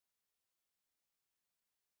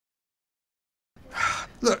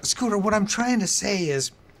Look, Scooter, what I'm trying to say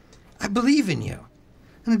is, I believe in you.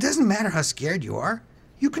 And it doesn't matter how scared you are.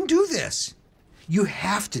 You can do this. You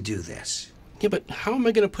have to do this. Yeah, but how am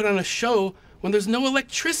I going to put on a show when there's no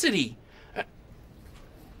electricity?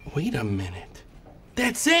 Wait a minute.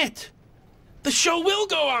 That's it! The show will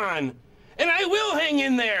go on! And I will hang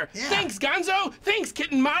in there! Yeah. Thanks, Gonzo! Thanks,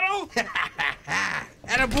 Kitten Model!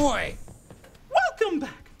 Attaboy! Welcome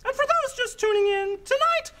back! And for those just tuning in,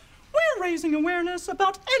 tonight we're raising awareness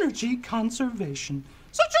about energy conservation.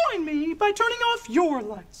 So join me by turning off your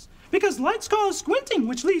lights. Because lights cause squinting,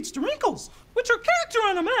 which leads to wrinkles, which are character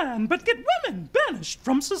on a man, but get women banished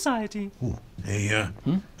from society. Ooh. Hey,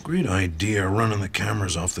 great idea running the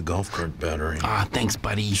cameras off the golf cart battery. Ah, thanks,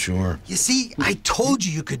 buddy. Sure. You see, I told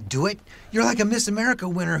you could do it. You're like a Miss America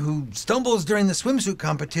winner who stumbles during the swimsuit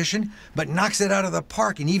competition, but knocks it out of the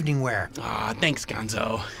park in evening wear. Ah, thanks,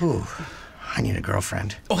 Gonzo. Ooh, I need a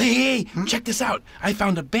girlfriend. Oh, hey, check this out. I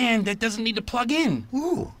found a band that doesn't need to plug in.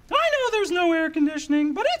 Ooh. I know there's no air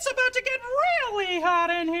conditioning, but it's about to get really hot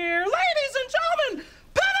in here. Ladies and gentlemen,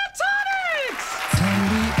 Pentatonix! Tell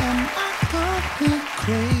me, am I going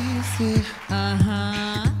crazy?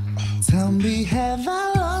 Tell me, have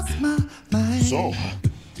I lost my mind? So,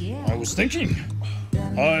 I was thinking,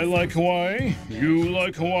 I like Hawaii, you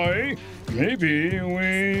like Hawaii, maybe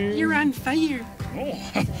we... You're on fire. Oh,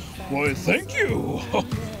 why, thank you.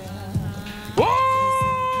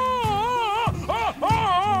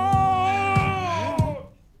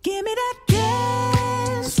 Give me that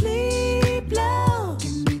gas, sleep low.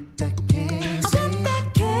 Give me that gas, I want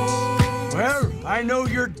that gas. Well, I know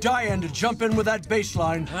you're dying to jump in with that bass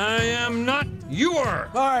line. I am not, you are.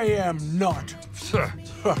 I am not.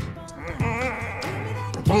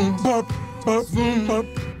 Boom, bop, bop, boom, bop,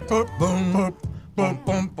 bop, boom, bop, bop,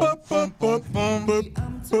 bum, bop, bum, bop, bum, bop,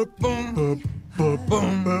 bop, boom, bop, bop,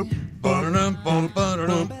 boom, bop, ba-da-dum, bum,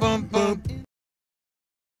 ba-da-dum, bum, bop.